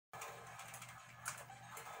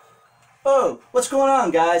Oh, what's going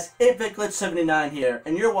on, guys? 8VicGlitch79 here,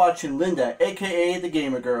 and you're watching Linda, aka the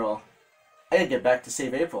Gamer Girl. I gotta get back to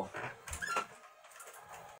save April.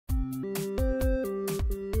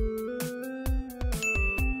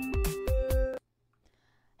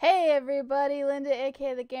 Hey everybody, Linda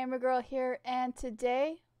aka the Gamer Girl here, and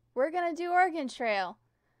today we're gonna do Oregon Trail.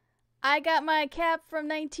 I got my cap from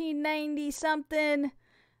 1990 something.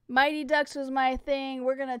 Mighty Ducks was my thing.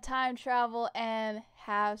 We're gonna time travel and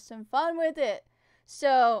have some fun with it.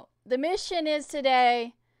 So the mission is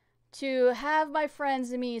today to have my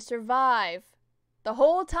friends and me survive the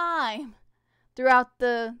whole time throughout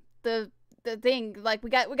the thing. Like we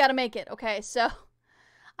gotta make it. Okay, so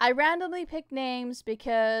I randomly picked names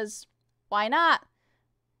because why not?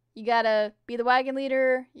 You gotta be the wagon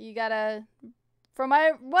leader. You gotta,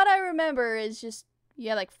 what I remember is just you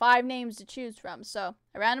had like 5 names to choose from. So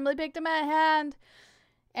I randomly picked them at hand,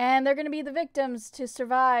 and they're gonna be the victims to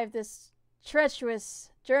survive this treacherous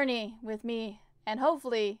journey with me. And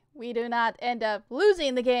hopefully we do not end up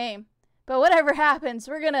losing the game. But whatever happens,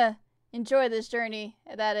 we're gonna enjoy this journey.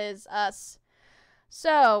 That is us.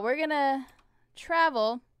 So we're gonna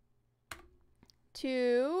travel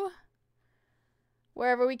to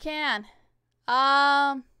wherever we can.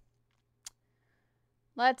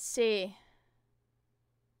 Let's see.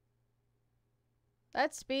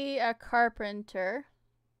 Let's be a carpenter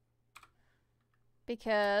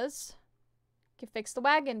because I can fix the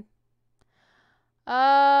wagon.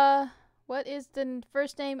 What is the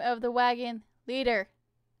first name of the wagon leader?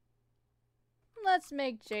 Let's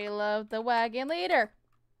make J-Love the wagon leader.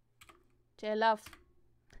 J-Love.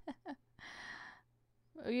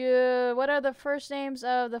 What are the first names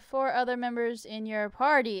of the 4 other members in your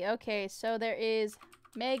party? Okay, so there is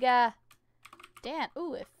Mega Dan.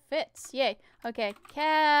 Ooh, it fits. Yay. Okay,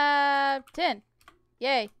 Captain.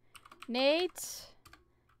 Yay. Nate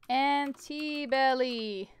and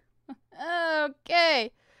T-Belly.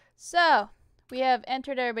 Okay, so we have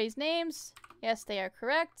entered everybody's names. Yes, they are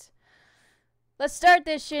correct. Let's start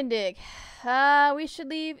this shindig. We should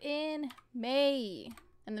leave in May,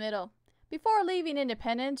 in the middle. Before leaving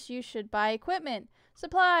Independence, you should buy equipment.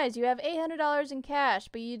 Supplies. You have $800 in cash,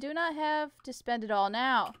 but you do not have to spend it all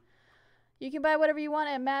now. You can buy whatever you want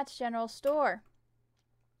at Matt's General Store.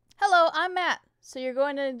 Hello, I'm Matt. So you're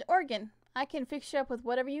going to Oregon. I can fix you up with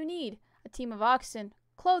whatever you need. A team of oxen,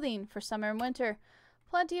 clothing for summer and winter,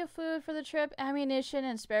 plenty of food for the trip, ammunition,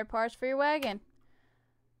 and spare parts for your wagon.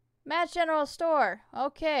 Matt's General Store.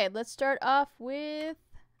 Okay, let's start off with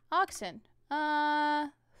oxen.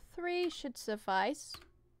 3 should suffice.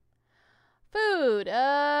 Food.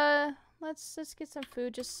 Let's get some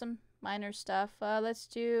food, just some minor stuff. Let's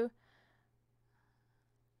do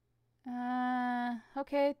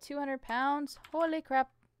okay, 200 pounds. Holy crap,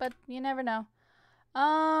 but you never know.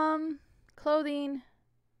 Clothing.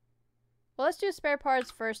 Well, let's do spare parts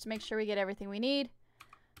first to make sure we get everything we need,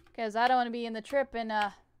 because I don't want to be in the trip and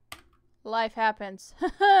life happens.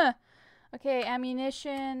 Okay,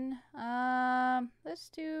 ammunition. Let's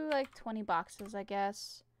do like 20 boxes, I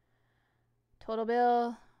guess. Total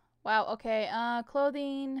bill. Wow, okay.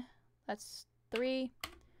 Clothing. That's 3.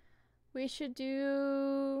 We should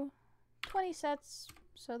do 20 sets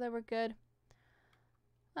so that we're good.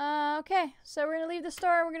 Okay, so we're gonna leave the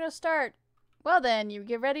store and we're gonna start. Well then, you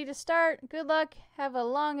get ready to start. Good luck. Have a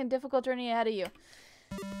long and difficult journey ahead of you.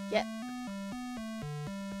 Get.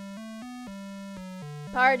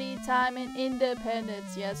 Party time in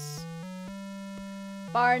Independence, yes.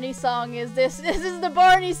 Barney song is this. This is the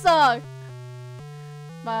Barney song.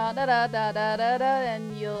 Ba da da da da da da,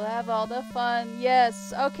 and you'll have all the fun.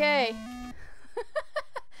 Yes, okay.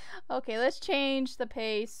 Okay, let's change the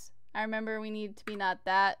pace. I remember we need to be not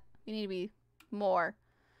that. We need to be more.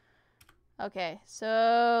 Okay,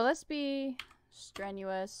 so let's be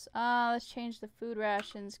strenuous. Let's change the food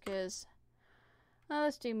rations because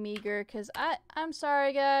let's do meager, because I'm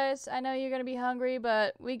sorry guys, I know you're gonna be hungry,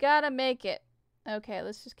 but we gotta make it. Okay,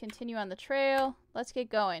 let's just continue on the trail. Let's get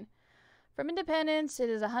going. From Independence, it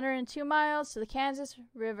is 102 miles to the Kansas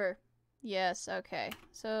River. Yes, okay,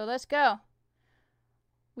 so let's go.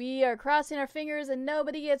 We are crossing our fingers and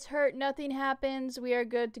nobody gets hurt, nothing happens, we are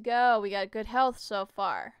good to go. We got good health so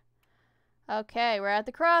far. Okay, we're at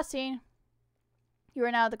the crossing. You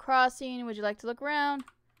are now at the crossing. Would you like to look around?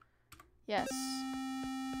 Yes.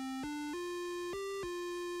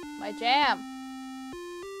 My jam.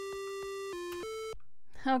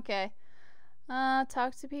 Okay.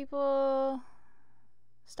 Talk to people.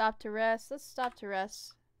 Stop to rest. Let's stop to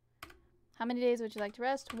rest. How many days would you like to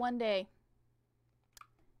rest? 1 day.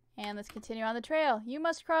 And let's continue on the trail. You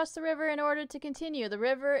must cross the river in order to continue. The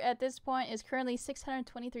river at this point is currently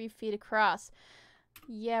 623 feet across.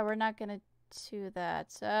 Yeah, we're not gonna do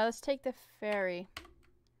that. Let's take the ferry.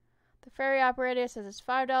 The ferry operator says it's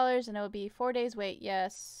 $5 and it will be 4 days wait.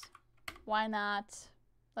 Yes. Why not?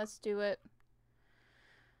 Let's do it.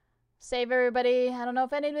 Save everybody. I don't know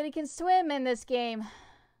if anybody can swim in this game.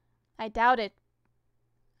 I doubt it.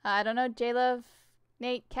 I don't know. J-Love,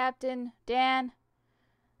 Nate, Captain, Dan.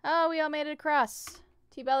 Oh, we all made it across.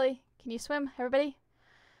 T-Belly, can you swim, everybody?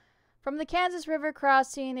 From the Kansas River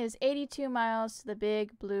crossing is 82 miles to the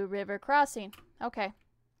Big Blue River crossing. Okay.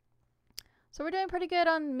 So we're doing pretty good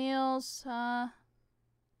on meals. Dan,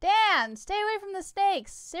 stay away from the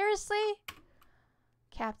snakes. Seriously?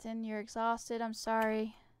 Captain, you're exhausted. I'm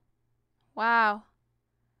sorry. Wow.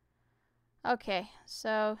 Okay,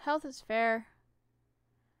 so health is fair.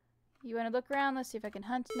 You want to look around? Let's see if I can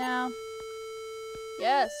hunt now.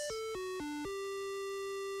 Yes.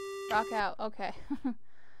 Rock out. Okay.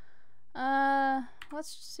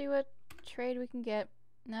 Let's see what trade we can get.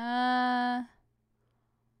 No.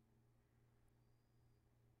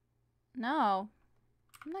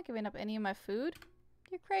 I'm not giving up any of my food.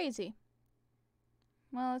 You're crazy.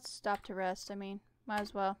 Well, let's stop to rest. I mean, might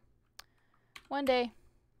as well. One day,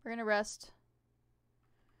 we're gonna rest.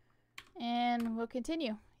 And we'll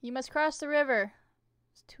continue. You must cross the river.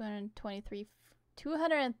 It's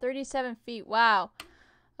 237 feet. Wow.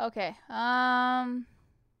 Okay.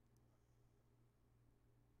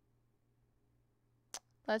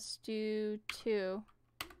 Let's do 2.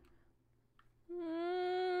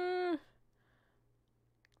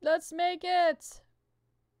 Let's make it.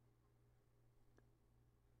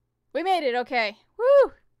 We made it. Okay.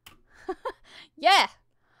 Woo! Yeah.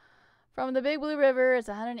 From the Big Blue River, it's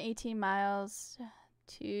 118 miles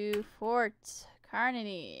to Fort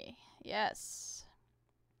Carney. Yes.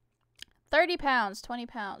 30 pounds, 20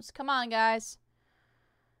 pounds. Come on, guys.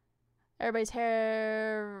 Everybody's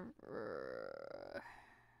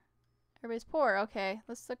poor. Okay,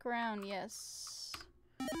 let's look around. Yes.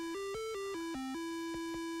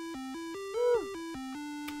 Woo.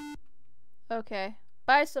 Okay.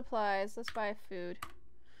 Buy supplies. Let's buy food.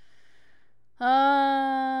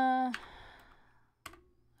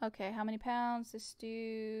 Okay, how many pounds? Let's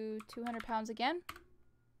do 200 pounds again.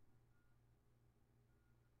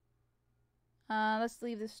 Let's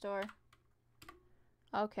leave the store.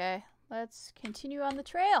 Okay, let's continue on the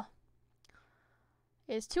trail.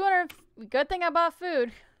 It's 200. Good thing I bought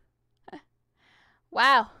food.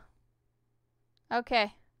 Wow.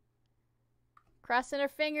 Okay. Crossing our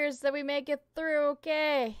fingers that we make it through.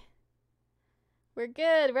 Okay. We're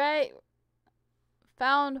good, right?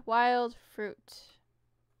 Found wild fruit.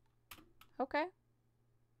 Okay.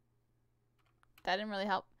 That didn't really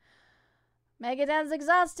help. Megadan's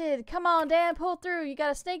exhausted. Come on, Dan, pull through. You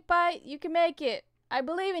got a snake bite? You can make it. I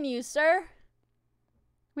believe in you, sir.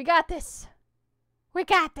 We got this. We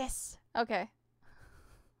got this. Okay.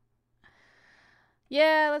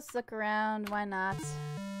 Yeah, let's look around. Why not?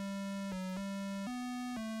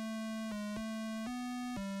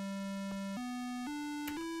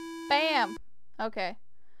 Bam. Okay.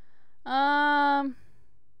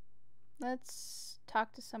 Let's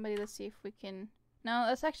talk to somebody. Let's see if we can. No,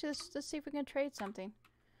 let's see if we can trade something.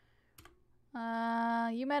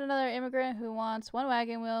 You met another immigrant who wants 1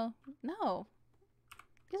 wagon wheel. No.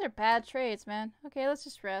 These are bad trades, man. Okay, let's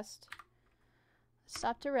just rest.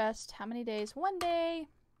 Stop to rest. How many days? 1 day.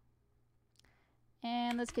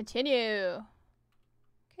 And let's continue.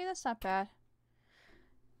 Okay, that's not bad.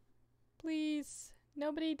 Please.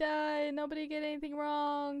 Nobody die. Nobody get anything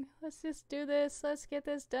wrong. Let's just do this. Let's get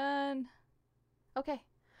this done. Okay.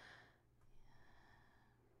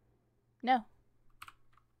 No.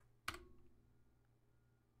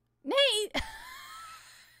 Nate! Did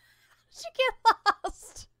you get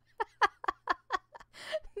lost?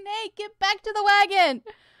 Nate, get back to the wagon!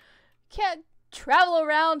 Can't travel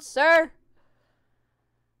around, sir.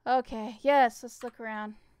 Okay, yes, let's look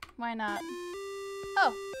around. Why not?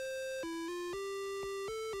 Oh.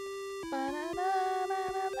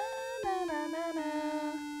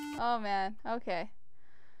 Oh man, okay.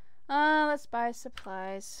 Let's buy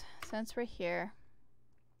supplies since we're here.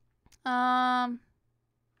 I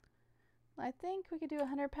think we could do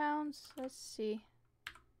 100 pounds. Let's see.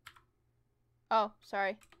 Oh,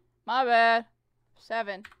 sorry. My bad.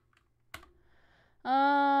 7.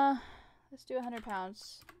 Let's do 100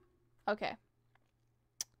 pounds. Okay.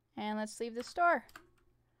 And let's leave the store.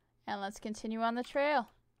 And let's continue on the trail.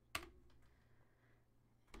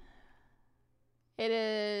 It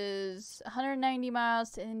is 190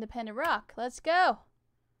 miles to Independent Rock. Let's go.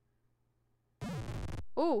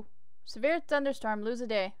 Ooh. Severe thunderstorm. Lose a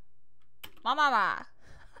day. Mama.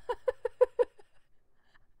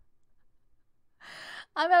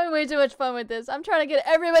 I'm having way too much fun with this. I'm trying to get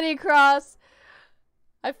everybody across.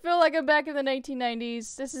 I feel like I'm back in the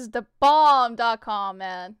 1990s. This is the bomb.com,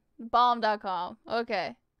 man. Bomb.com.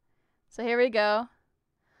 Okay. So here we go.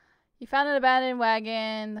 You found an abandoned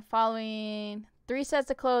wagon. The following 3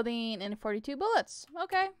 sets of clothing and 42 bullets.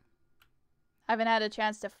 Okay. I haven't had a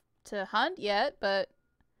chance to hunt yet, but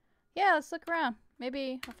yeah, let's look around.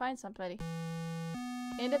 Maybe I'll find somebody.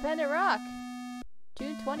 Independent Rock.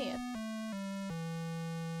 June 20th.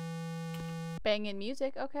 Banging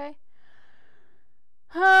music. Okay.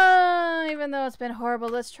 Even though it's been horrible,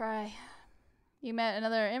 let's try. You met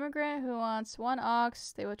another immigrant who wants 1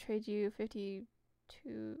 ox. They will trade you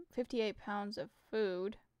 58 pounds of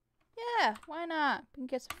food. Yeah, why not? We can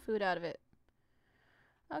get some food out of it.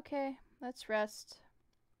 Okay, let's rest.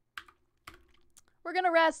 We're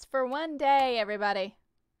gonna rest for 1 day, everybody.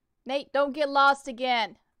 Nate, don't get lost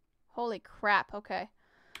again. Holy crap, okay.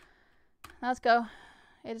 Let's go.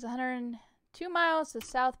 It is 102 miles to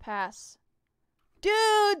South Pass.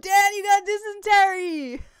 Dude, Dan, you got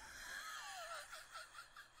dysentery!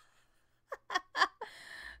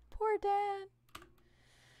 Poor Dan.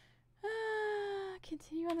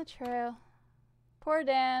 Continue on the trail. Poor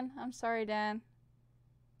Dan. I'm sorry, Dan.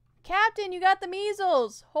 Captain, you got the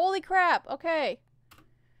measles! Holy crap, okay.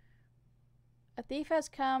 A thief has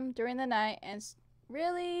come during the night and...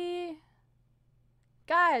 Really?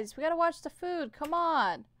 Guys, we gotta watch the food. Come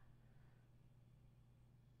on.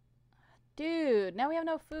 Dude, now we have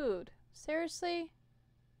no food. Seriously?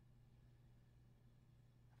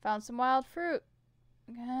 Found some wild fruit.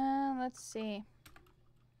 Let's see.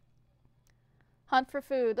 Hunt for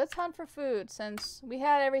food. Let's hunt for food since we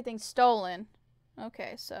had everything stolen.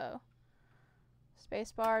 Okay, so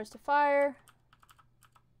space bar is to fire.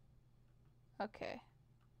 Okay.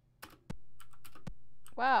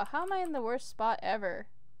 Wow, how am I in the worst spot ever?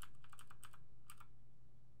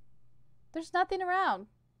 There's nothing around.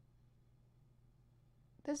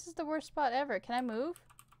 This is the worst spot ever. Can I move?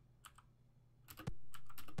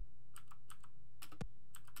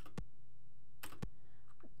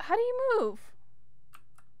 How do you move?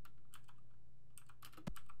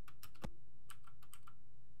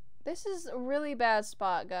 This is a really bad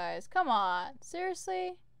spot, guys. Come on.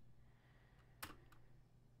 Seriously?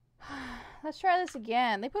 Let's try this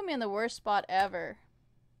again. They put me in the worst spot ever.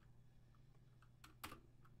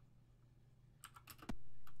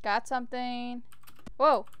 Got something.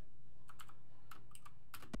 Whoa.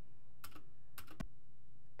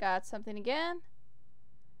 Got something again.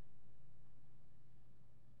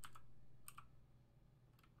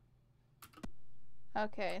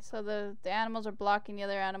 Okay, so the animals are blocking the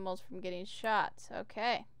other animals from getting shot.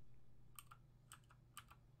 Okay.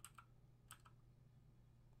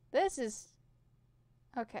 This is...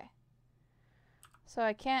 Okay. So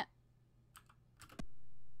I can't...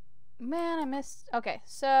 Man, I missed... Okay,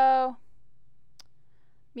 so...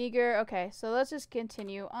 Meager. Okay, so let's just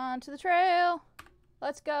continue on to the trail.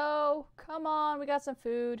 Let's go. Come on, we got some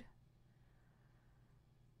food.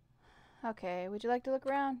 Okay, would you like to look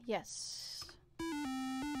around? Yes.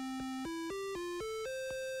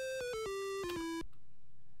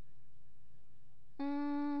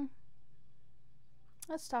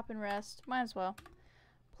 Let's stop and rest. Might as well.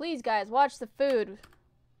 Please, guys, watch the food.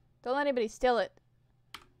 Don't let anybody steal it.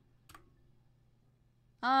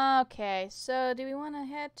 Okay, so do we want to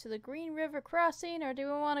head to the Green River Crossing or do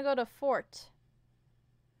we want to go to Fort?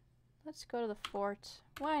 Let's go to the Fort.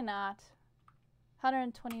 Why not?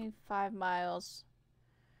 125 miles.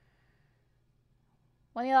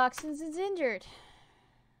 One of the oxen is injured.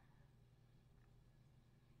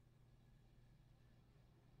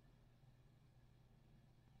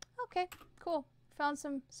 Okay, cool. Found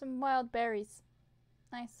some wild berries.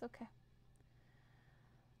 Nice, okay.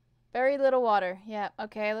 Very little water. Yeah,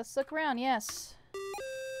 okay, let's look around. Yes.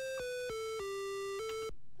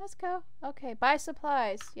 Let's go. Okay, buy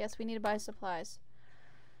supplies. Yes, we need to buy supplies.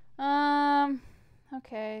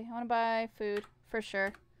 Okay, I want to buy food for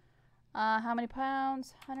sure. How many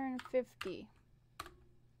pounds? 150.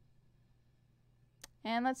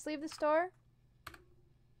 And let's leave the store.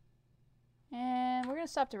 And we're gonna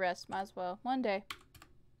stop to rest. Might as well. 1 day.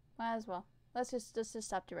 Might as well. Let's just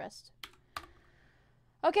stop to rest.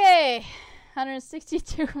 Okay,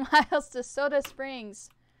 162 miles to Soda Springs.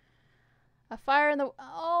 A fire in the...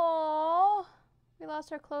 Oh, we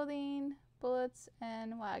lost our clothing, bullets,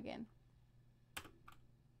 and wagon.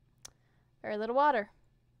 Very little water.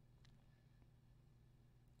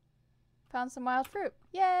 Found some wild fruit.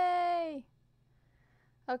 Yay!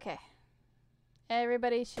 Okay.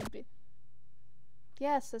 Everybody should be.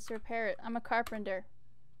 Yes, let's repair it. I'm a carpenter.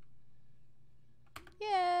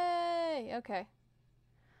 Yay! Okay.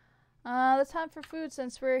 Let's hunt for food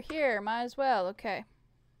since we're here. Might as well. Okay.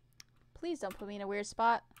 Please don't put me in a weird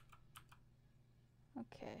spot.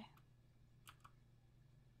 Okay.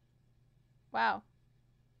 Wow.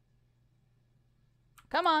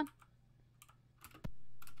 Come on.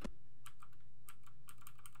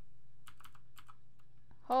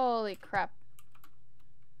 Holy crap.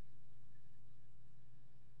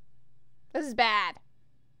 This is bad.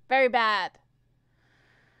 Very bad.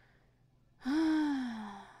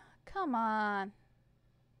 Come on.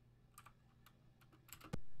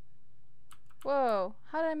 Whoa.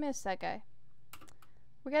 How did I miss that guy?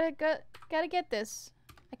 We gotta get this.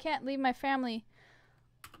 I can't leave my family.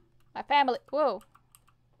 My family. Whoa.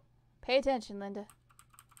 Pay attention, Linda.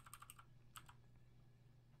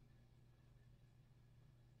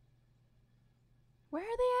 Where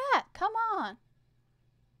are they at? Come on.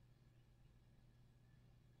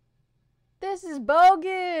 This is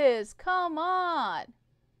bogus. Come on.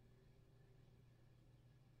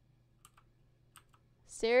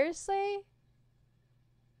 Seriously?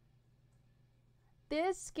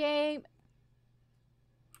 This game...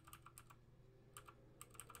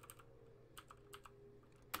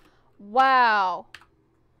 Wow.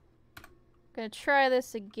 Gonna try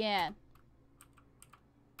this again.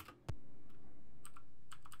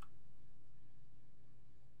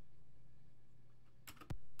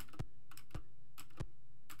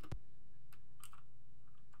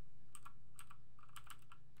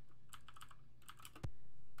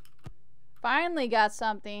 Finally got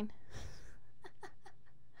something.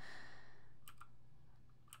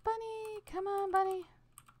 Bunny, come on, bunny.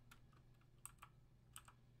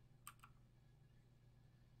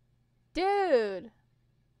 Dude.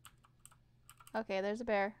 Okay, there's a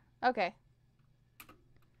bear. Okay.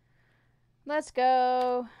 Let's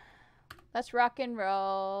go. Let's rock and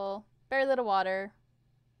roll. Very little water.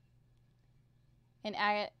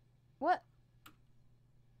 What?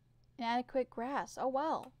 Inadequate grass. Oh,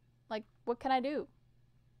 well. Like, what can I do?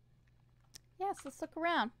 Yes, let's look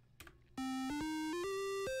around.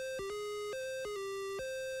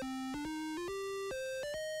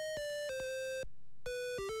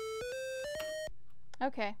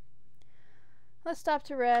 Okay. Let's stop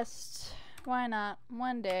to rest. Why not?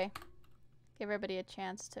 One day. Give everybody a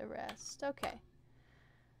chance to rest. Okay.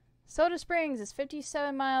 Soda Springs is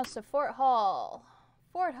 57 miles to Fort Hall.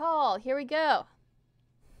 Fort Hall, here we go.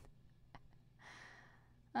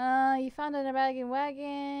 You found an abandoned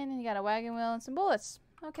wagon, and you got a wagon wheel and some bullets.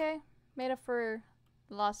 Okay. Made up for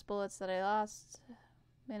the lost bullets that I lost a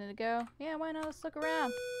minute ago. Yeah, why not? Let's look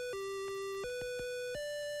around.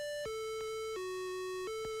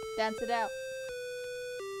 Dance it out.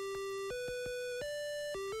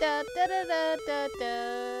 Da da da da da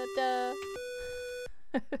da da.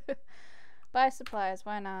 Buy supplies,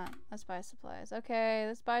 why not? Let's buy supplies. Okay,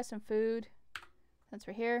 let's buy some food since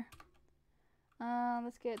we're here.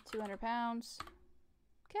 Let's get 200 pounds.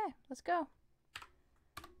 Okay, let's go.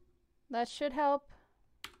 That should help.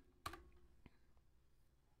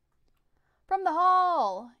 From the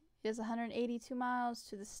hall, it is 182 miles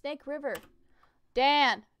to the Snake River.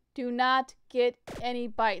 Dan, do not get any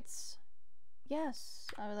bites. Yes,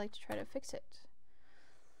 I would like to try to fix it.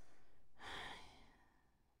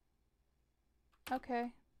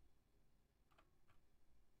 Okay.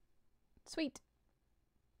 Sweet.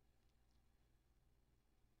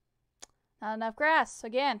 Not enough grass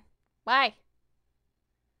again. Why?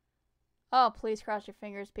 Oh, please cross your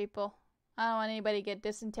fingers, people. I don't want anybody to get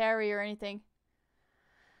dysentery or anything.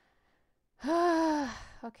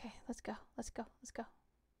 Okay, let's go. Let's go. Let's go.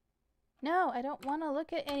 No, I don't want to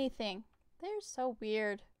look at anything. They're so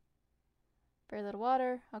weird. Very little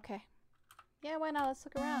water. Okay. Yeah, why not? Let's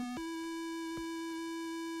look around.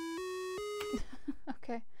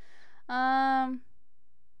 Okay.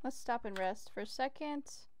 Let's stop and rest for a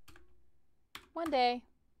second. One day.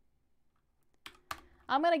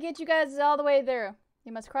 I'm gonna get you guys all the way there.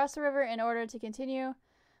 You must cross the river in order to continue.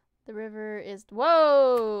 The river is...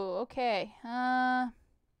 Whoa! Okay.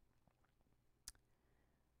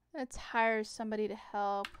 Let's hire somebody to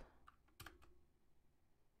help.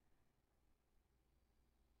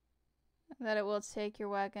 That it will take your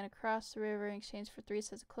wagon across the river in exchange for 3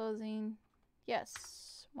 sets of clothing.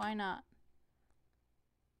 Yes. Why not?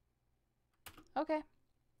 Okay.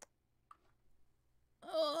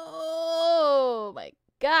 Oh my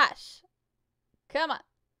gosh. Come on.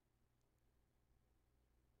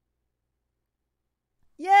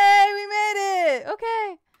 Yay, we made it!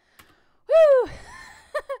 Okay. Woo!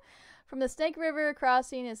 From the Snake River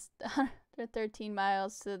crossing is For 13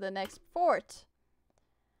 miles to the next fort.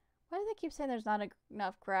 Why do they keep saying there's not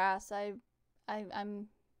enough grass? I'm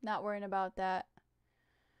not worrying about that.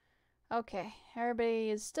 Okay, everybody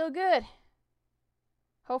is still good.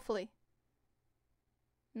 Hopefully.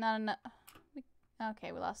 Not enough.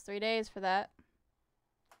 Okay, we lost 3 days for that.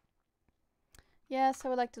 Yes, I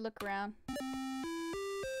would like to look around.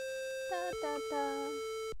 Da, da,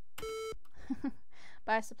 da.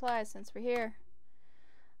 Buy supplies since we're here.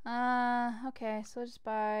 Okay, so we'll just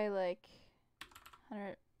buy like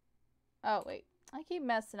 100. Oh, wait. I keep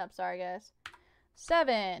messing up. Sorry, guys.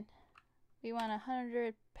 7. We want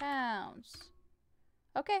 100 pounds.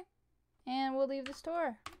 Okay. And we'll leave the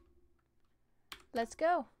store. Let's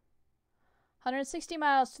go. 160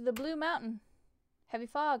 miles to the Blue Mountain. Heavy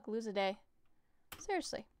fog. Lose a day.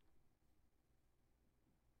 Seriously.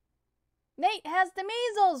 Nate has the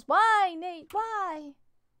measles. Why, Nate? Why?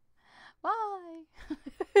 Why?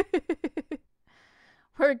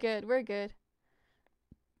 We're good. We're good.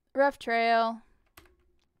 Rough trail.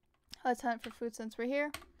 Let's hunt for food since we're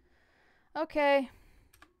here. Okay.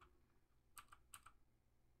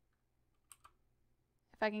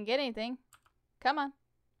 If I can get anything. Come on.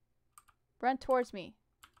 Run towards me.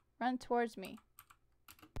 Run towards me.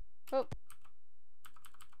 Oh.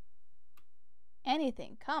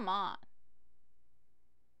 Anything. Come on.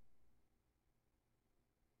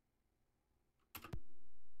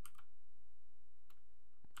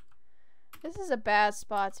 This is a bad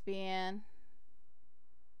spot to be in.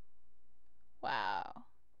 Wow.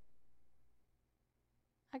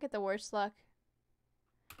 I get the worst luck.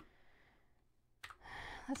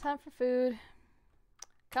 Let's hunt for food.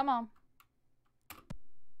 Come on.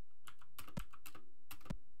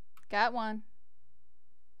 Got one.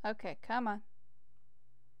 Okay, come on.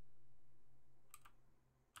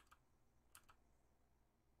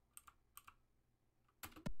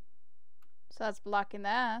 So that's blocking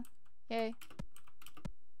that. Yay.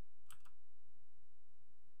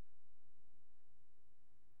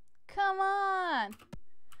 Come on.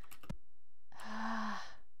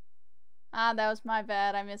 Ah, that was my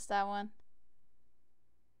bad. I missed that one.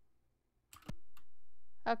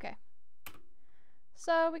 Okay.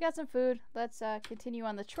 So we got some food. Let's continue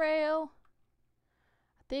on the trail.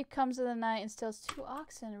 A thief comes in the night and steals 2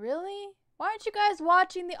 oxen. Really? Why aren't you guys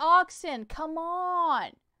watching the oxen? Come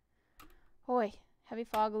on. Oi. Heavy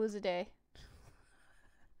fog will lose a day.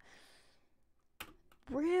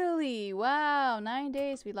 Really? Wow. 9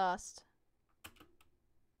 days we lost.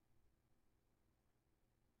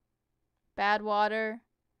 Bad water.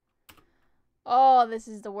 Oh, this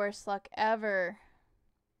is the worst luck ever.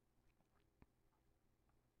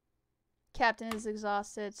 Captain is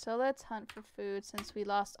exhausted, so let's hunt for food since we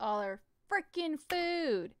lost all our freaking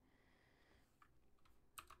food.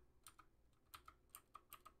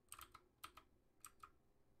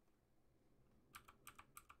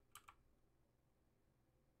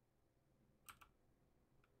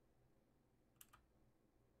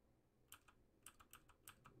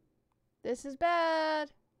 This is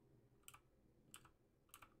bad.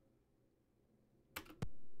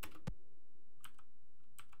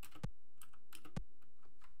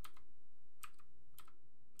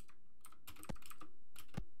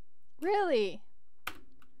 Really?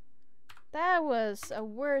 That was a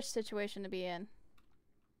worse situation to be in.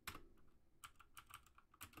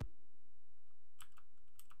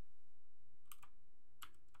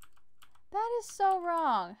 That is so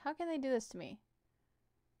wrong. How can they do this to me?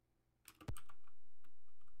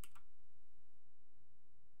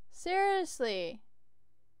 Seriously.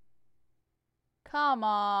 Come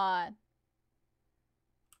on.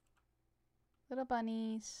 Little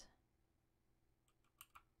bunnies.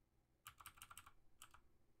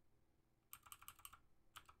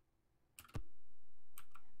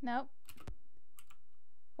 Nope.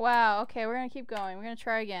 Wow, okay, we're gonna keep going. We're gonna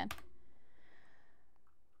try again.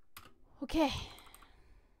 Okay.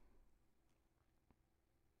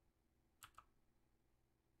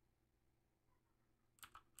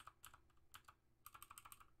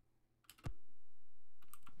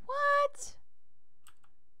 What?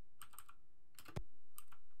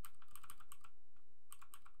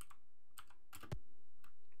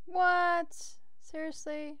 What?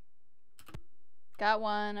 Seriously? Got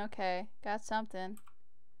one. Okay. Got something.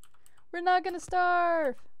 We're not gonna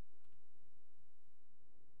starve.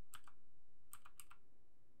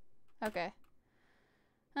 Okay.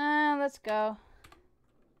 Let's go.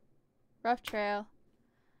 Rough trail.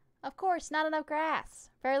 Of course, not enough grass.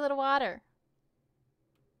 Very little water.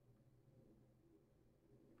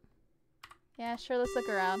 Yeah, sure, let's look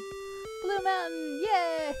around. Blue Mountain!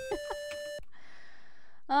 Yay!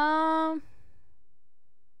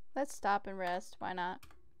 Let's stop and rest. Why not?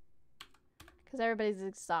 Because everybody's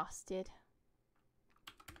exhausted.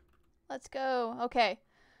 Let's go. Okay.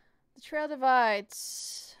 The trail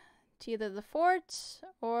divides to either the fort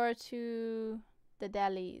or to the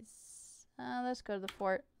delis. Let's go to the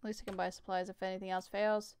fort. At least I can buy supplies if anything else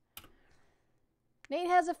fails. Nate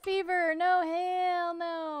has a fever. No, hell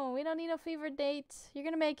no. We don't need no fever, Nate. You're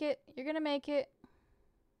gonna make it. You're gonna make it.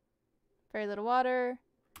 Very little water.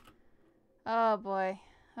 Oh boy.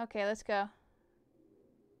 Okay, let's go.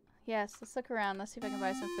 Yes, let's look around. Let's see if I can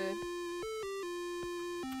buy some food.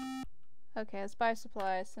 Okay, let's buy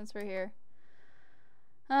supplies since we're here.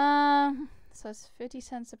 So it's 50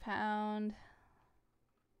 cents a pound.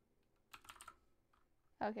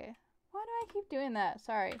 Okay. Why do I keep doing that?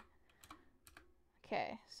 Sorry.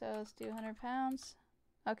 Okay, so let's do 100 pounds.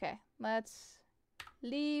 Okay, let's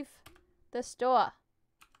leave the store.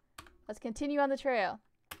 Let's continue on the trail.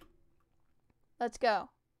 Let's go.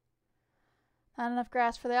 Not enough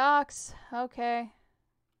grass for the ox. Okay.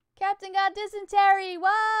 Captain got dysentery.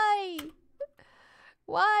 Why?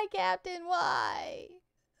 Why, Captain? Why?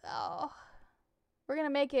 Oh. We're gonna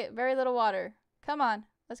make it. Very little water. Come on.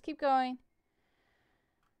 Let's keep going.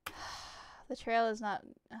 The trail is not...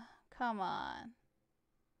 Come on.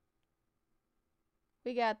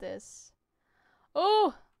 We got this.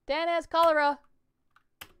 Oh! Dan has cholera.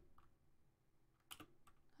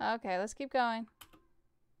 Okay, let's keep going.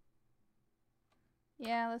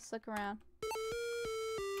 Yeah, let's look around.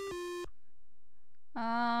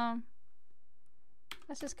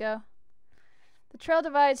 Let's just go. The trail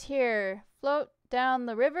divides here. Float down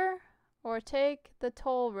the river or take the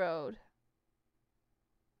toll road.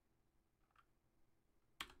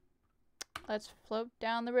 Let's float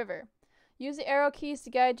down the river. Use the arrow keys to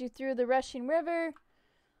guide you through the rushing river.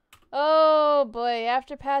 Oh boy,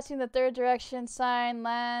 after passing the third direction sign,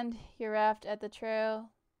 land your raft at the trail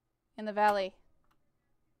in the valley.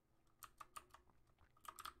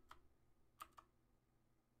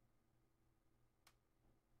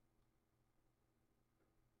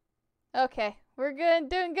 Okay, we're good,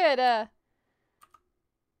 doing good.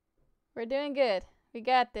 We're doing good. We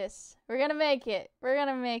got this. We're gonna make it. We're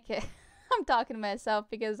gonna make it. I'm talking to myself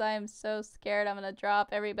because I am so scared I'm gonna drop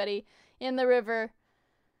everybody in the river.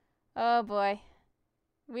 Oh boy.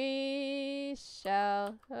 We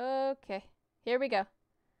shall. Okay, here we go.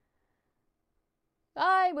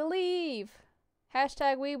 I believe.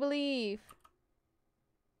 Hashtag we believe.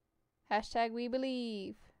 Hashtag we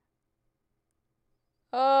believe.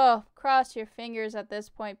 Oh, cross your fingers at this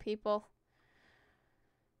point, people.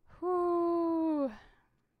 Whew.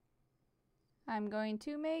 I'm going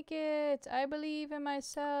to make it. I believe in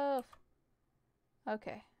myself.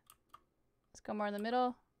 Okay. Let's go more in the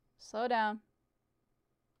middle. Slow down.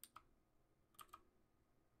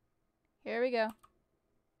 Here we go.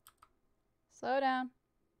 Slow down.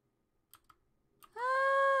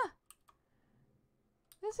 Ah!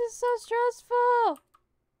 This is so stressful.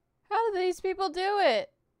 How do these people do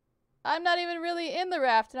it? I'm not even really in the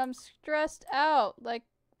raft and I'm stressed out. Like,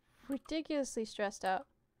 ridiculously stressed out.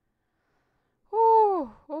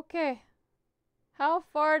 Whew, okay. How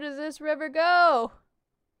far does this river go?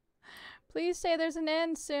 Please say there's an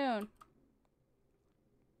end soon.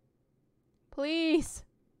 Please.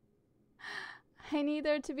 I need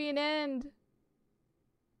there to be an end.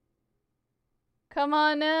 Come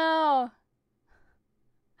on now.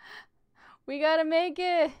 We gotta make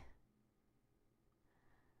it.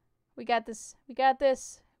 We got this. We got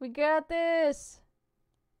this. We got this.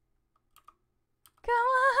 Come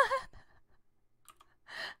on.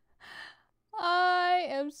 I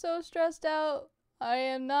am so stressed out. I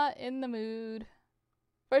am not in the mood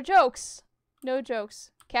for jokes. No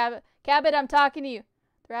jokes. Cabot, I'm talking to you.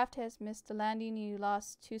 The raft has missed the landing. You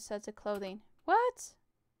lost 2 sets of clothing. What?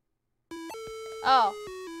 Oh.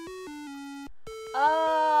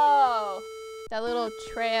 Oh. That little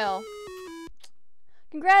trail.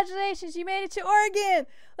 Congratulations, you made it to Oregon.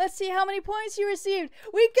 Let's see how many points you received.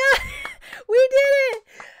 We got it. We did it.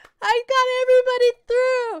 I got everybody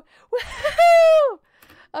through. Woohoo!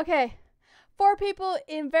 Okay. 4 people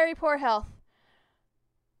in very poor health.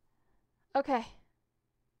 Okay.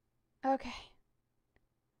 Okay.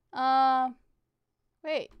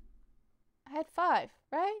 Wait. I had 5,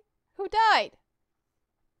 right? Who died?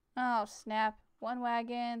 Oh, snap. 1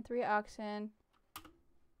 wagon, 3 oxen.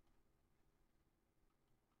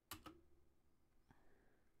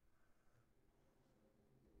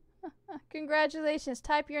 Congratulations.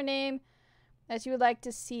 Type your name as you would like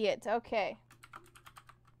to see it. Okay.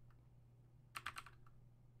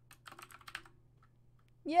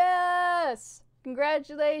 Yes!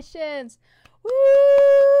 Congratulations!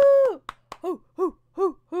 Woo! Hoo, hoo,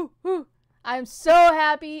 hoo, Whoo. I'm so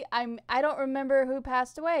happy. I don't remember who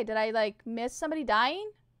passed away. Did I like miss somebody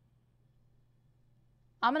dying?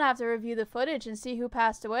 I'm gonna have to review the footage and see who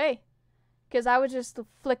passed away. Because I was just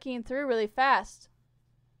flicking through really fast.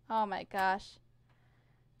 Oh my gosh.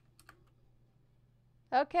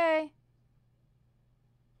 Okay.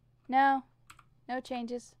 No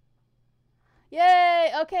changes.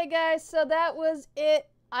 Yay! Okay guys, so that was it.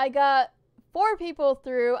 I got 4 people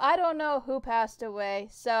through. I don't know who passed away.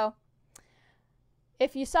 So,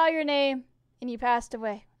 if you saw your name and you passed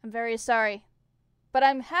away, I'm very sorry. But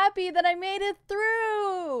I'm happy that I made it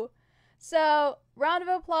through! So, round of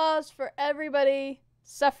applause for everybody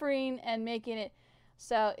suffering and making it.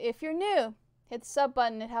 So, if you're new, hit the sub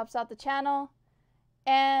button. It helps out the channel.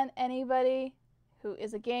 And anybody who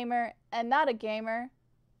is a gamer and not a gamer,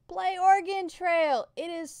 play Oregon Trail.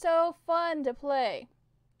 It is so fun to play.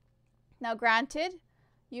 Now, granted,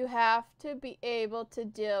 you have to be able to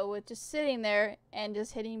deal with just sitting there and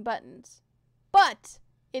just hitting buttons. But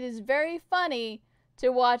it is very funny to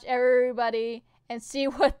watch everybody and see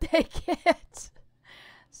what they get.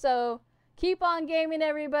 So, keep on gaming,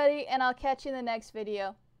 everybody, and I'll catch you in the next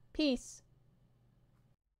video. Peace.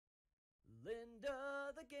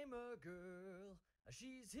 Linda the gamer girl,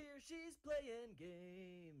 she's here, she's playing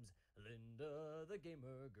games. Linda the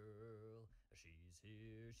gamer girl, she's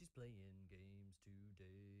here, she's playing games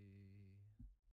today.